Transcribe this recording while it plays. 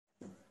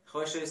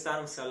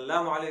خۆشەویستانم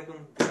سەلام عەلەیکم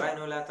گەڕای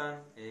نەولاتان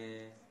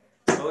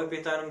ئەوەی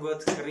پێتانم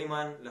گوت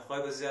کڕیمان لە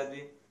خۆی بە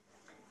زیادبی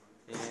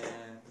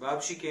با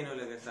بشیکەینەوە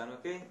لەگەڵتان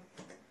ئۆکەی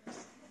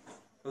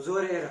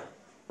زۆر ئێرە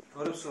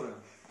وەرە بسوڕە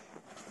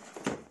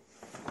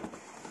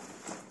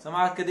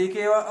سەماعەت کە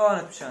دەیکەیەوە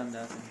ئەوانت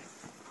پیشانداتن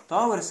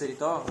تاوا وەرە سەری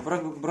تاوا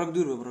بڕەک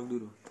دوورە بڕەک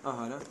دوورە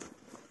ئەهارە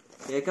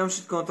یەکەم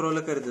شت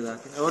کۆنتڕۆلە کەر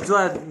دەداتن ئەوە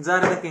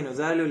جارە دەکەینەوە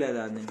جارە لێو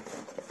لێدادنین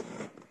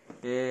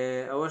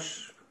ئەوەش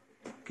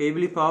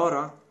کەیبلی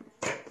پاوەڕە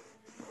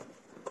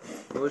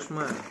ئەوەش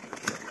مان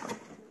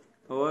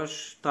ئەوەش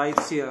تایپ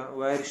سیە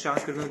وایری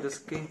شانکردن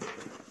دەستکەین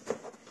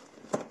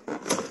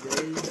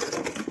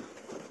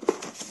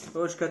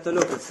ئەوەش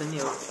کەتەلۆکە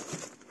سنیەوە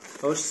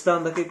ئەوەش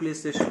ستاندەکەی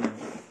پلەیستێشنە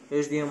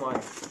HDMI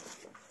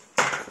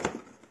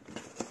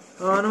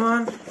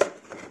ئەوانەمان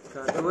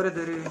کاتە وەرە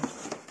دەرێ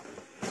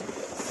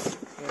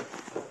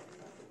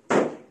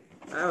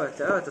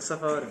ئەوەتە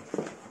سەفا وەرە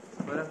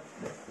وەرە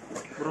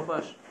بڕۆ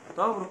پاش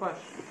تاوا بڕۆ پاش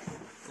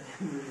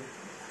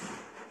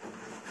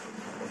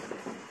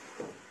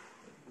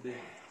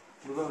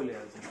ببەو لێ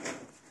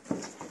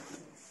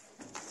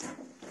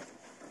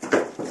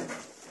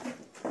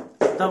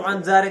طبعا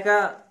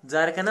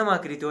جارەکە نەما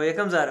کریتەوە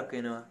یەکەم جارە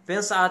بکەینەوە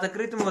 5 ساعتە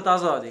کریتم بۆ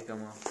تازەوا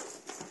دەیکەمەوە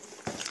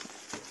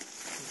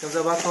یەکەم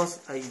جا با پانس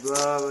ئەی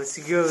بابە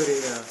چی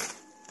گەورەیە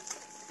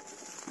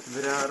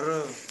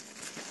براڕۆ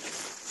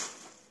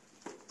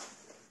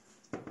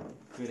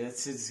کورە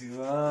چ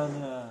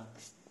جوانە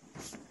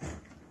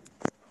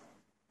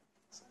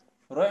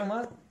ڕۆی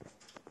عومەر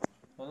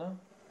وەڵا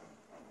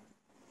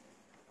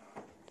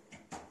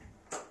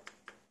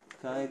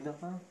کایک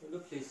دەقا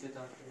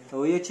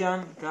ئەوە یەکیان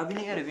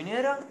کابینی ئێرە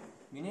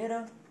بینێرە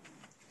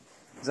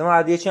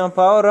زەماعەت یەکیان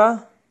پاوەڕە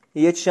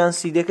یەکیان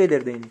سیدەکەی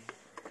دەردەینی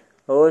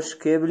ئەوەش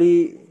کێبلی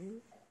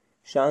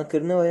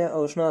شانکردنەوەیە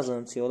ئەوەش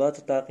نازانم چیە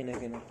وڵاتە تاقی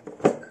نەکەنەوە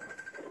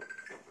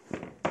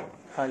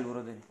حال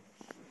بڕۆ دەری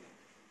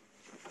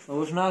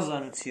ئەوەش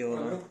نازانم چیە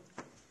وەڵا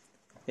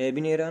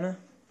بینێرانە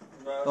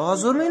ئەوە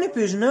زۆر مێنە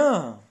پێش نا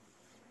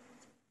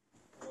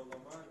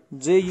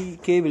جێی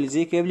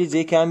کێبلی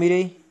جێی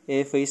کامیرەی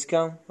فەیس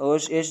کام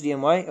ئەوەش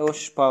HDMI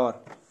ئەوەش پاوەڕ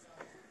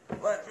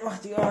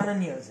وەختی ئەوانە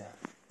نیازە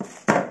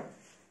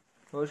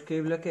ئەوەش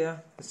کێبلەکەیە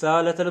ئێستا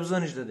لە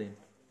تەلەڤیزۆنیش دەدەین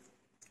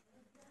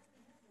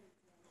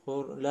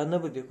خۆر لات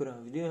نەبردێ کورا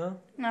ڤیدیۆ ها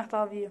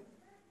ناتاڤیە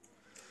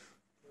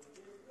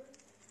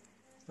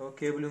ئەوە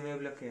کێبل و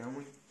مێبلەکەی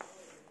هەمووی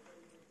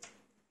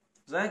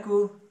زانکو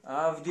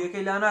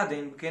ڤیدیۆکەی لا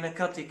نادەین بکەینە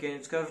کەتیکەین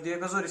چکە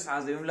ڤیدیۆکە زۆری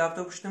سعات دەبێم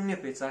لاپتۆپ شتم نییە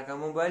پێ چاکە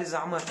مۆبایلی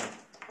زەحمەتە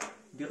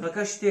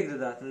دیقەکە شتێک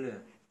دەداتن لێ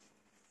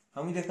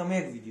هەمووی دەکەم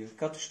یەک ڤیدیۆ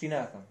کەت شتی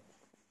ناکەم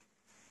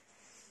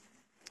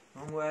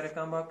هەموو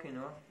وایرەکان با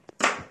بکەینەوە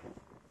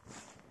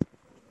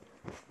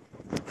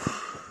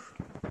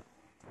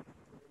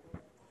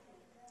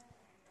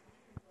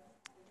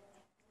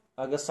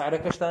ئەگە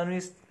سعرەکەشتان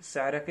ویست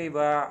سعرەکەی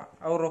بە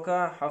ئەو ڕۆکە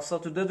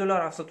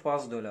 $710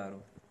 $715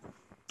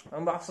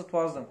 ئەم بە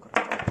 715 دەم کرد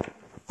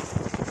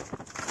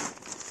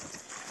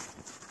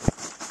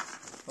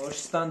ئەوەش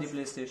ستاندی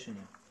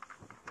پلەیستێشنە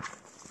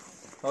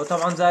ئەو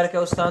تەبعەن جارێکە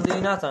ئەو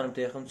ستاندی ناتانم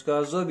تێخم چکە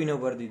زۆر بینە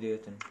و بەردی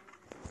دێتن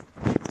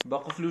بە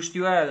قوفل و شتی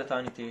وایە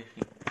دەتانی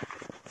تێخی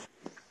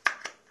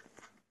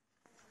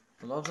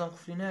وەڵا بزان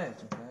قوفلی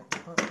نایەتم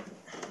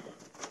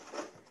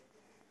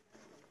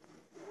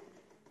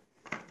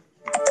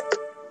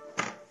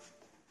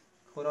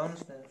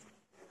خۆراوەنستە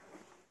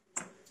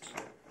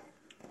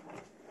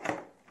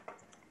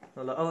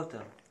وەڵا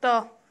ئەوتە تا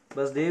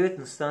بەس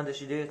دەیەوێتن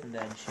ستاندەشی دەوێتن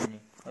دانیشتنی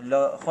لە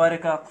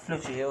خوارێکە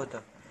قفلەکی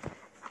هەیەوەتە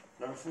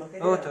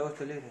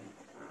اوت ليه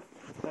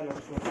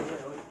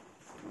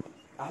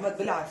احمد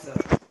بالعكس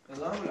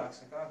والله بالعكس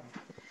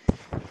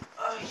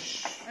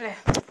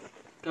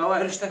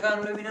كواعر اشتكان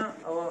ولا بنا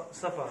او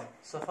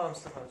صفا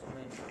مصطفى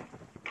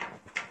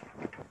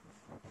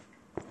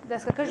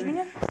دەستەکەش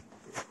بینە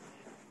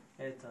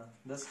ايتا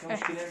دەستکە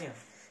مشكلة نییە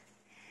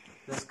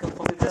دەستکە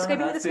خۆی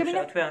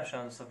توێیان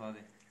شان صفا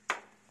دێ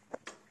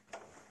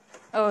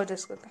ئەوە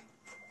دەستەکە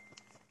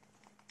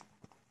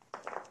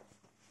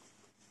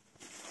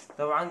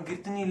طبعا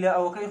گرتنی لە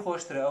ئەوەکەی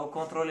خۆشترە ئەو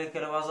کۆنتڕۆلێکە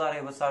لە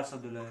بازارێ بە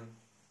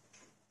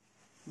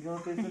 $400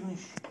 جوانکەی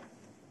ترنیش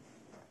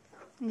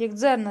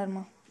یەکجار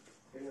نەرمە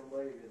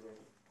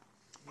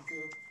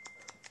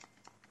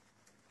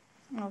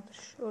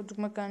ئەو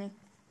دوگمەکانی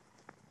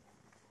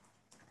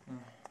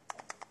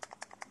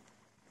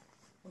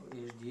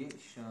HD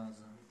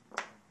شازە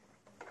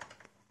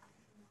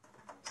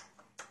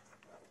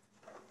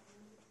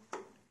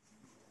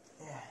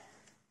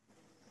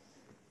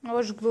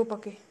ئەوەش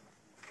گلۆپەکەی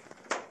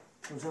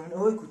وزمن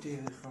ئەوەی کوتێ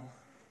بێخەم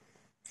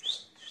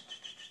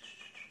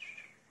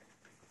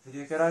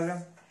ڤیدیۆکە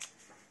ڕاگرم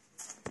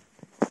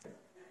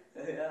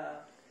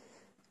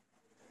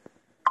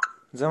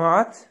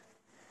جەماعەت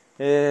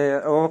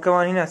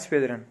ئەوەکەوانی ناچ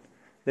پێدرن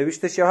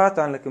دەبیستە چی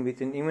هاتان لەکەم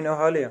بیتن ئیمن ئەو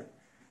هاڵەیە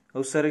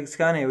ئەو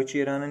سەرنجەکانەیە وەچی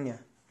ئێرانە نییە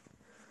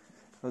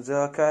ئەوجا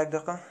کایەک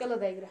دەقا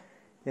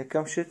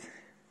یەکەم شت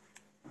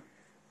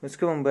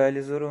بچکە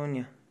مۆبایلی زۆرەوە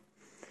نییە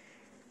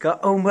کە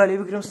ئەو مۆبایلی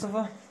بگرم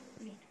مستەفا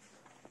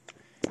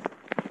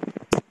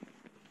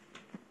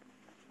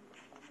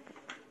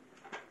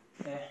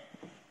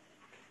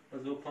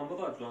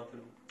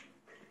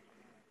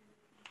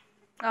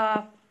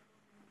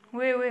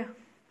وێ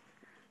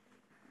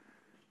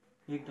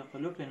یەک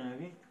دەقەلۆ پێ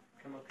ناوی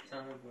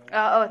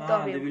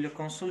تاێ دەبی لە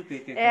کۆنسۆل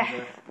پێکێک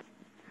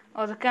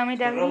ئۆزەکەمی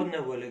داگری ڕەوت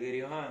نەبووە لە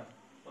گەری ها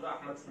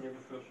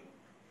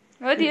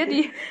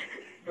ئەدی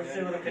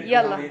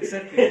يلا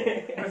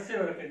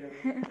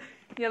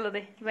يلا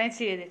دي باين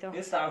سيرة دي تو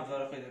ئێستا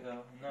ئابزارەکەی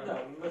دەکەوە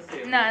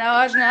نا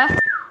واجنا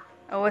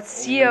ئەوە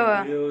چیەوە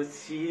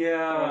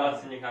چیە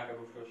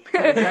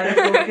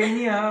جارێکەکەی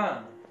نییە ها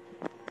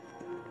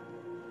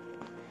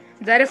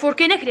جارێ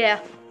فۆرکەی نەکرێ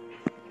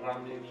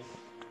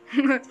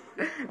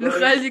لە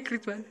خالی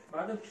کردوان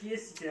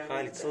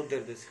خالی چۆ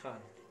دەردەسی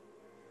خاڵ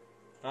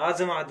ها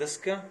جەماعەت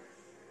دەستکە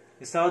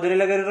ئێستا دەرێ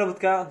لە گەری ڕەبت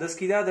کە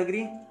دەستکیدا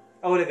دەگری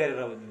ئەو لە گەری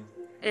ڕەبت بوو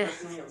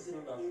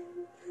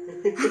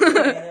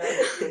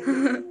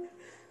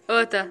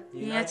ئەوەتە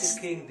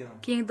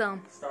کینگدام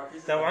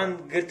تاوان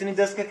گرتنی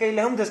دەستکەکەی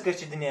لە هەم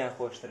دەستکەی دنیای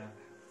خۆشترە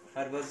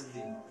هەر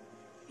بەزدی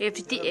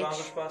FTH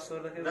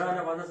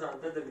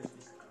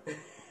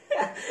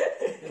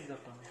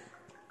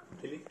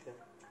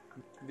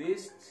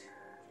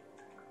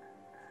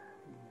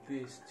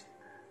بیست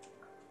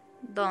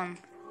دان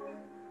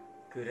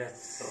گورەت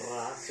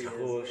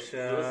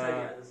خۆشە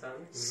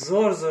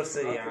زۆر زۆر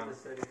سەریع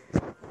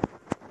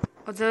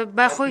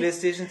باخۆی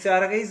پلەیستێشن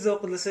چارەکەی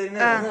زۆقت لەسەری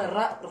نەدە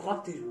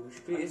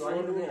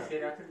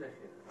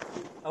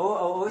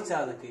ئەوەی چا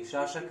دەکەی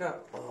شاشەکە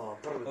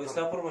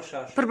ئەوستا پڕ بە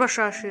شاش پڕ بە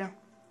شاشەیە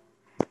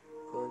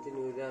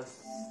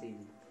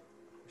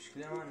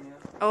مشکلەمان نییە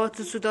ئەوە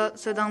تو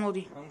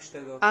سەدانۆدی هەموو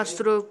شتێک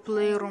ئاسترۆ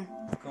پلەی ڕوم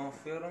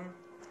کۆنفێرم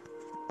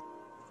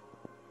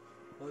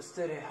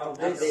ئەوستەری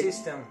حەوڵی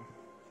سیستەم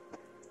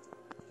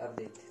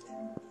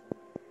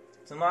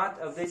جەماعەت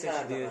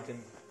ئەپدەیتێکی دەوێتن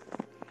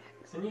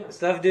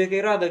ئێستا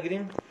ڤیدیۆکەی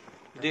ڕادەگرین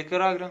ڤیدیۆکە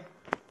ڕاگرە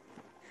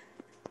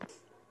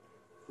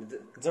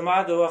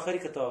جەماعەت ئەوە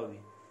خەریکە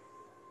تەواوی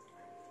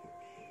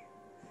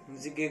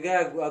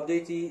نزیکێگایەک بوو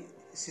ئەپدەیتی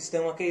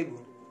سیستەمەکەی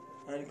بوو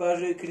ئەنی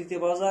پاژۆی کریتێ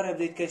بازار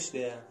ئەپدەیت کە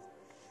شتەیە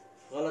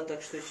غەڵەتە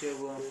شتێکیە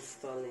بووە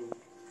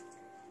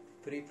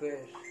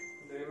پریپێر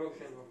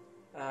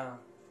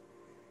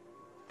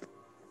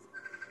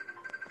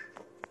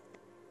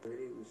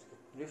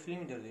لێ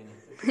فیلمی دەردێنی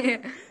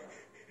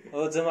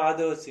ئەوە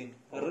جەماعەتەوە چین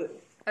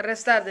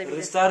ڕێستار دەبێت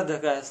ڕستار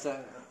دەکا ئێستا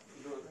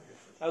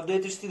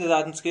ئەپدەیت شتی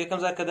دەدات نچکە یەکەم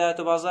جار کە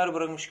دایەتە بازار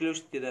بڕێک مشکلە و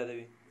شتی تێدا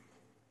دەبێت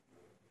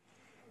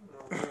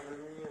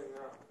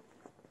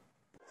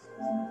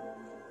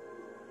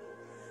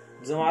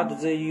جەماعەت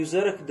جێ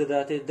یوزەرێک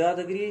دەداتێت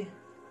دادەگری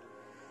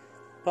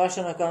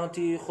پاشان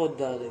ئەکاونتی خۆت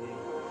دادەگری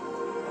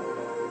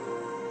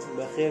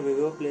بەخێر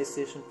بێەوە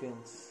پلەیستێشن 5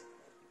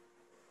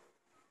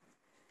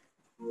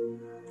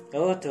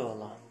 ئەوەتە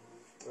وەڵام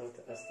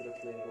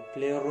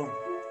پلەی ڕوم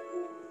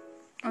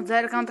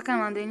جارە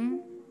کاونتەکانمان دێنین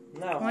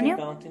ناوەنی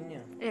ئەکاونتی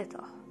نییە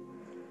ئێتا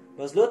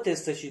بەس لۆ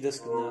تێستەشی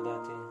دەستکرد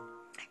ناداتێ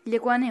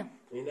لێکوانێ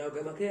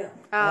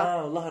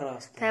والله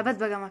ڕاست تایبەت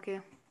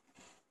بەگەمەکەیە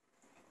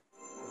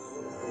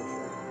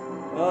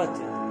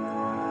ئەوەتە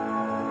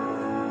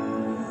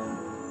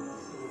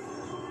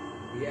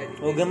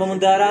ئەو گەمە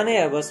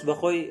مندارانەیە بەس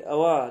بەخۆی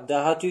ئەوە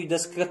داهاتووی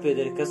دەستکەت پێ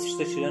دەری کەس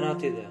شتێکی لە ناو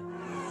تێدا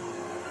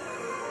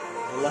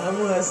والله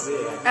هەموو هەزێ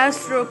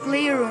ئاسترۆ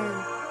پلەی ڕوم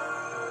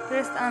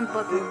پرست ئەند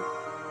بەتن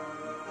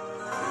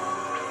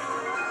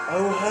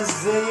ئەو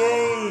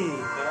هەزەیەی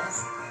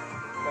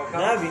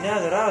نابی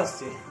نادە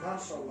ڕاستی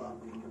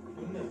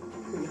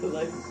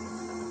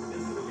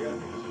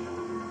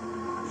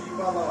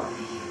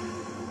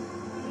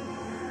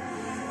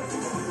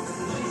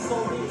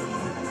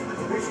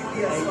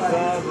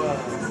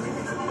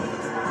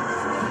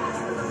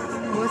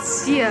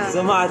وەچیە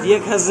جەماعەت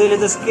یەک هەزەی لە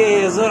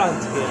دەستکەی زۆر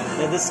ئەنتکە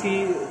لە دەستکی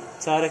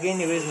چارەکەی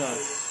نوێژ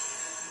ناوە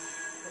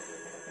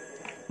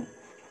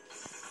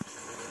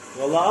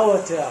والله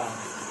ئەوەتە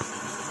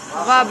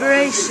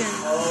vibration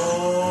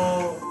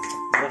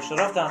بە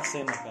شەرەفتان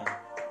قسەی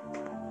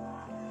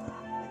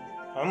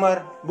عمر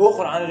بۆ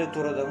قورعانە لێ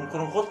تووڕە دەبم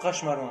کوڕم خۆت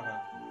قەشمەرمەکە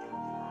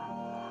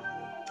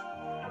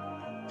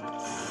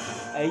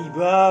ئەی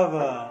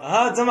بابە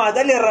ها جەماعەت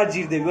لێ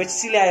ڕاگیر دەبی وەچ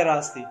چی لای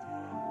ڕاستی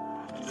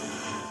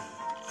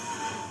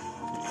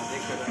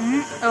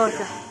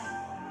ئەوەتە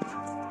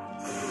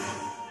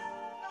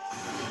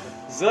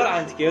زۆر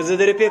ئەنتکە ئەوزە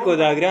دەرێ پێکەوە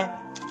داگرا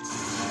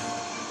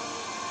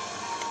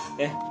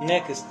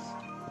نەکست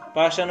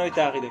پاشانەوەی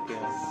تاقی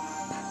دەکەوە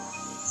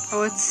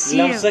ئەوە چییە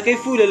لەمسەکەی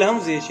فولە لە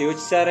هەموو زێشێ وەچ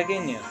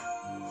سارەکەی نییە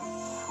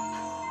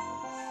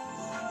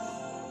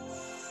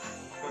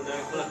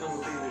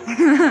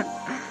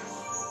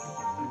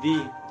بی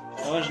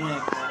ئەوەش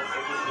نەک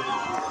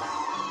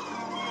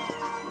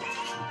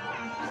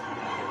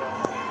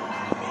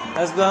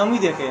ئەس بە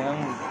هەمووی دەکەی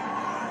هەموو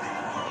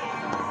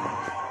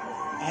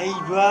ئەی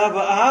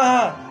بابە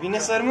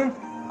بینە سەر من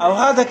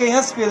ئەوها دەکەی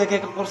هەست پێ دەکەی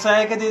کە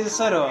قورسایەکە دێتە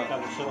سەرەوە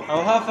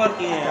ئەوها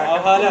فەرقی هەیە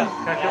ئەوها لە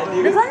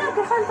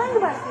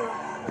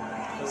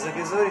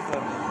زەکەی زۆری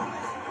فەرقی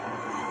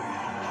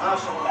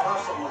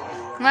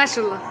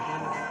ماشەڵڵا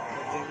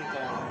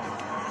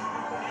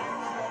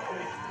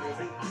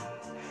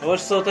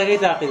ئەوەش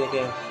سەوتەکەی تاقی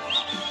دەکەی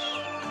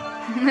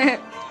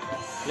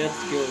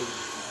Let's go.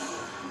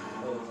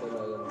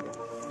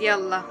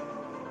 يلا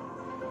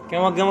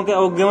كما قمك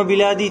او قم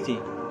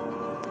بلاديتي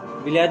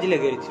بلادي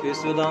لقيت في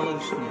السودان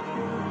شنو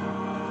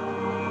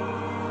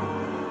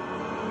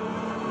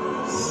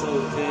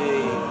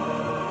صوتي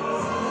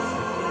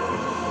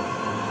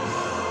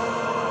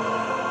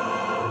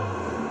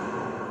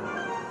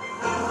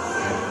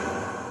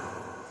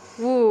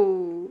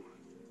وو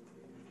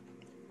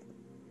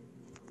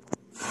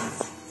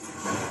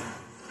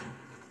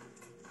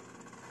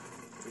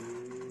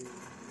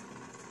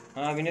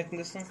ها بينك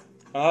ندسن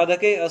هذا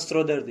كي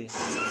استرو دردي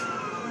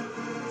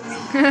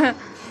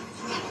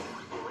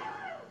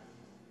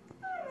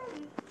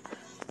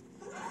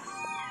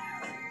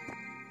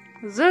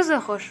زۆر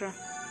خۆشە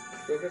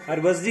هەر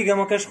بەزدی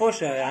گەمەکەش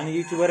خۆشە یعنی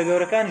یوتیوبەرە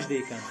گەورەکانیش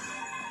دەیکەن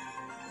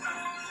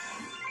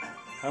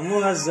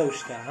هەموو هەزە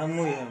شتە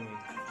هەمووی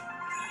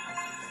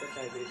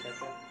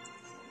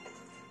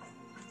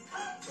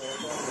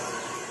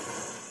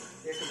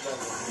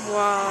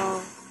واو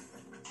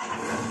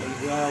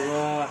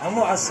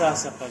هەموو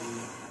حساسە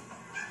قەلبی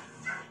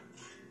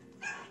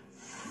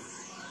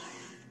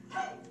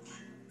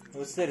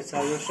وەستەری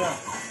چاوێشە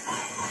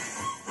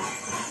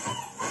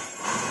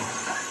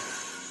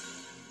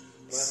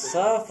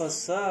صافە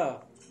صاف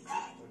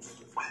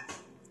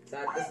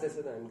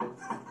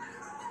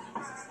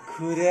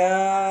کورە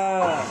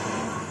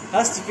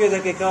هەستی پێ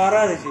دەکەی کەوا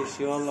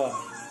ڕادەکێشی وەڵڵا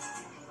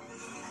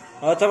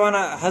ئەوە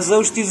تەمانە هەزە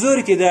شتی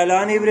زۆری تێدا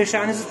لەوانەیە برێ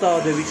شانی زووتاوە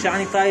دەبی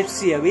شانی تایپ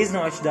سیە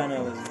بێزنەوە چ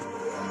داناوەز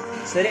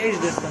سەریعیش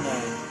دەستە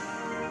ناوێت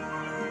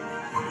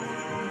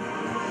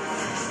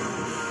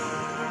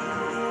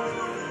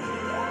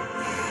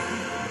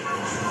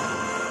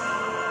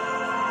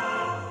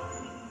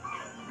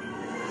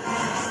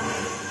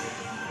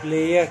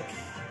ليك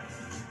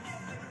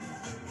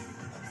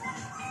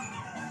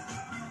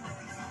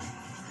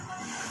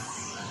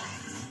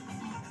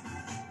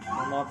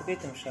ما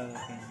بقيت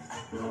مشاركين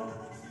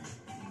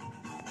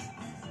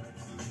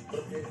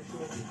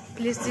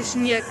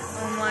PlayStation 1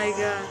 او ماي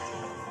جاد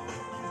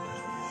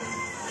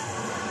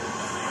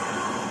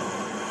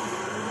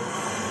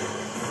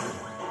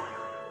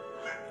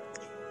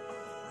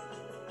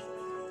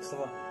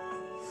صباح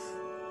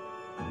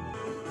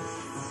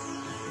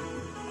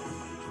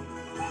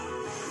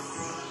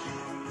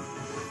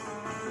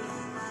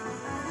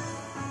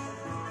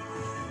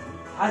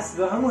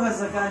حسب همو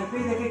هزكاني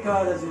بيدك هيك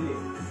هذا زولي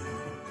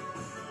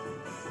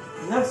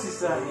نفس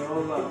الثانية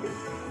والله ما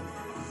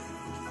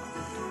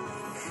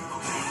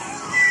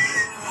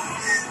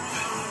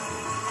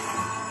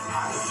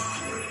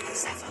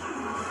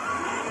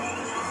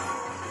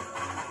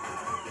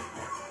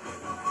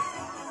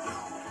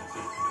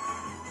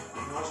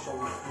شاء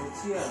الله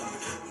نسيا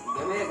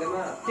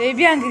جماعة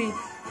بيبيان قريب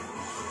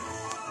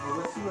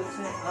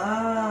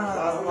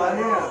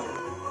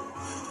عليها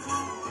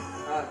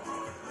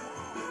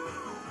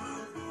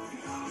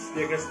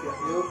دەگەستە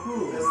يوكو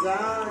دەستا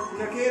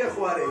نەکەیرە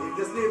خوارێ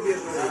دەستێ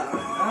بێت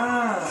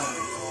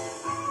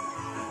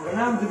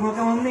بەنام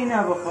دگمەکەم هەم نەی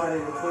نابە خوارێ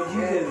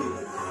خۆجی دەبی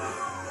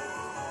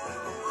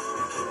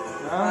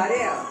مقارێ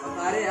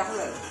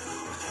ئەحمەد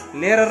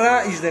لێرە ڕا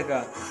ئیش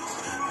دەکات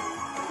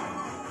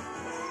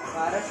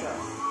مقارەشە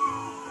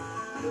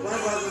دەبای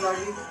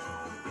بازداگی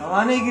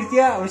ئەوانەی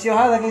گرتیا وەشی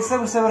ها دەکەی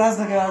سەبر سەبر هەست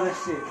دەکەی هەدە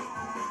شتێ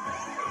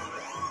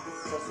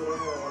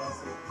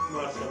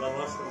ماشەڵڵا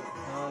ماشەڵڵا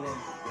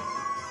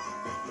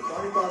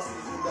دەتوانی باسی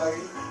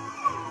زینداگی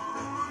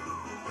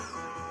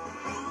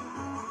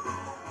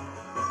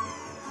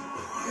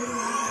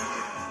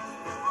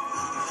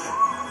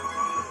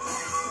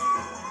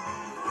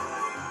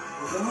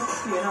دەمە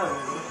شتێ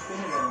نابێت شتێ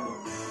نەدانێت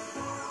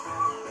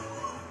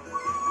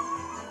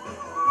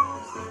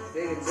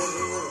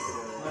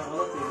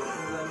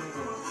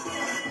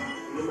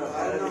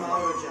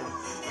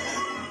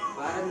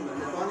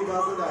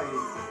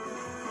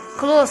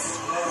كلوس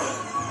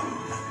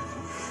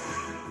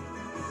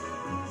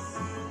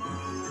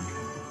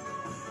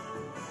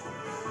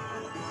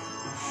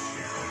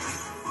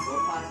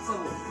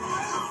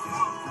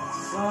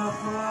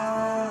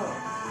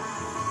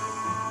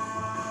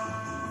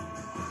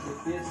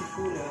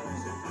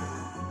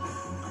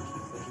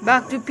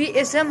Back to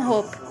PSM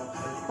Hope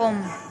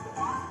Home.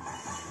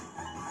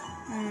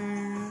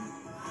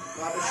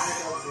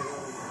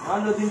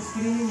 لودینگ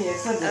سکرینی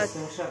یکسر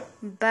دستم شد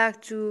Back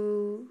to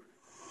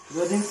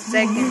لودینگ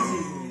second.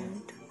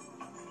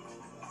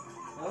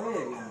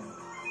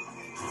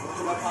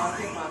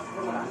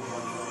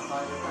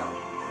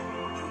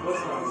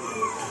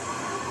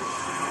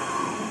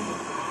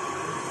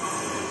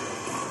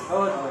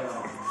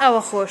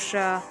 أو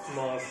خوشة.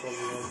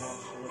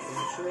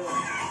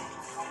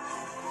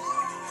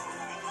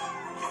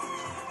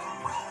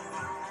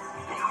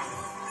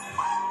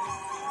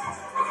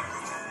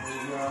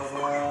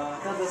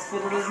 هذا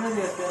سكيل لازم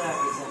يستناك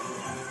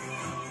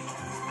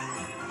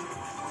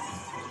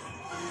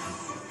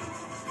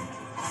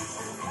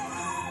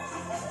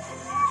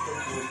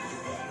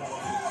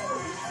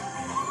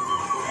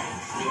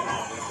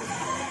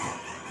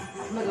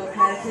أحمد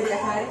وكان كرية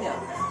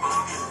كارية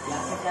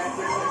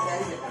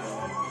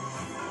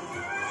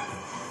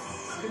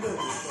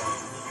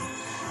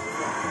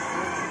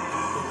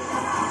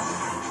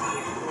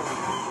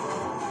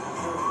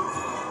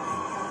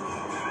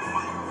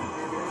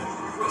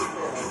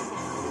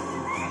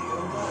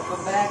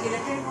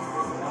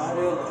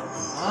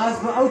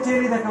ئەو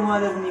تێری دەکەم وا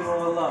دەبنیمە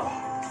وەڵڵا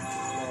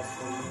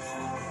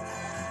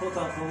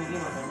خۆتان کۆمیدی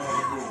مەکەن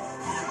ناوەدی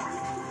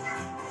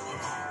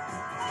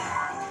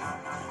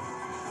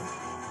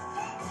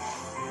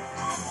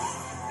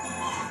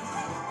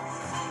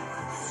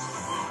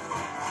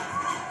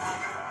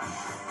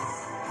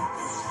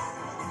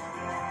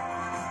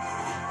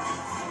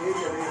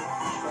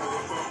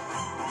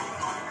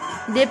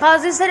دێ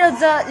پازی سەر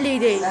ئەوجا لی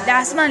دەی لە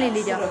عسمانی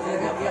لیدا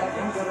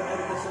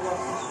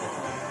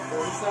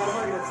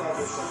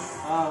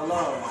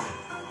الله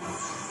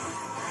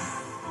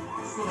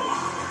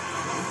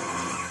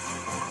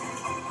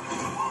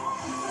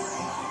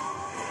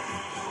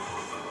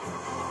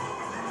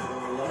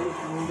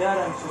والله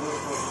دارم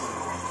شروع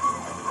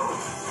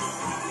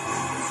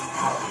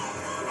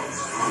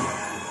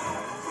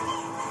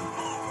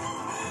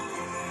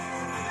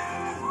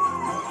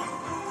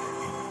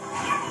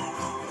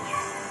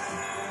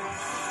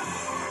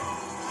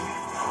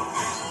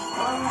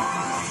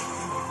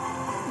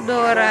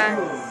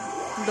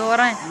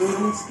دۆڕان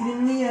لودین سکرین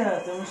نییە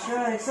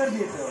تەماشای سەر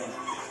بێتەوە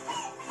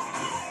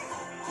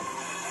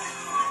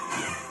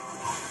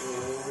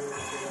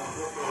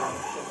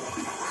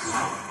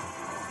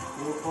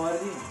بۆ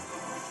خواردین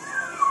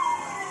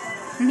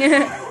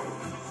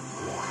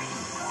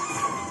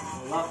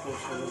والله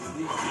خۆشە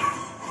بەزدی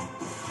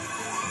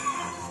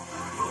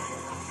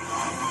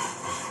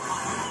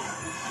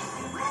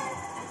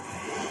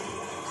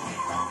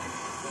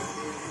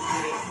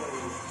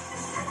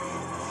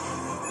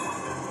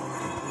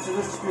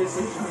بس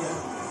PlayStation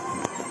ya.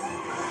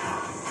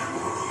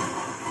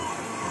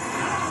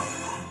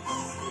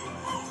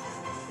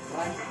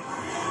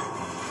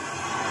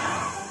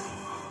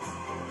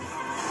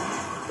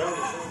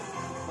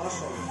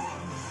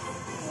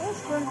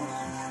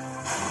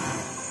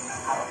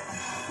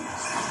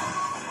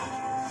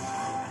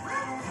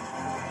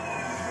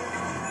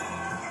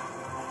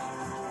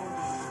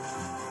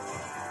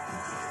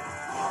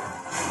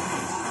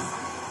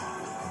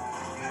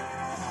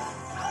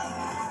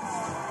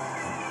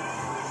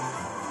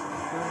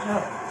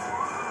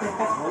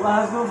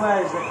 والله هزو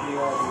بايش ذكي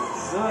يا ابو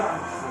زور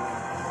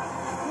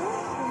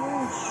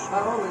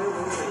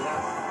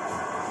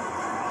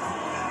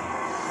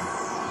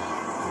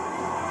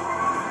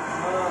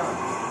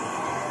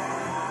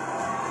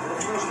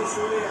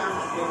عم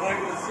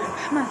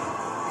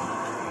محمد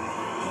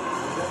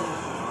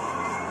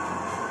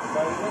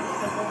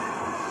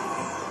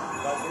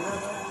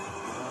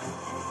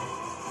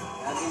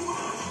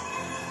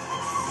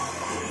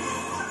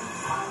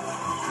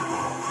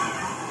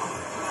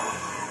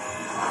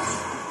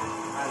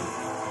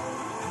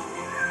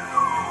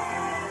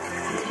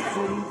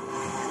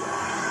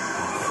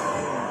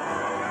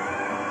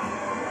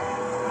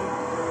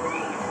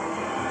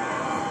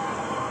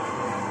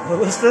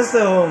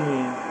دەستە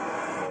هۆمی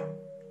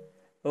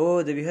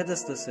ئەوە دەبی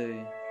هەدەستە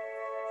سەوی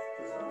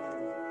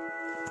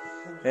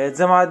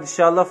جەماعەت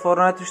ئینشاءالله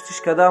فۆرنایت توشتیش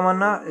کە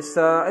دامەنا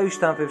ئێستا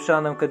ئەویشتان پێ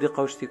پیشاندەم کە دی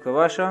قەوشتی کە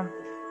باشە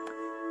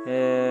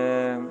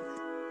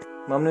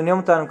مەمنون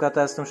هەمووتانم کاتە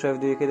هەستم شەو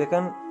ڤیدیۆیەکە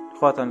دەکەن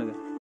خواتان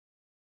لەبێت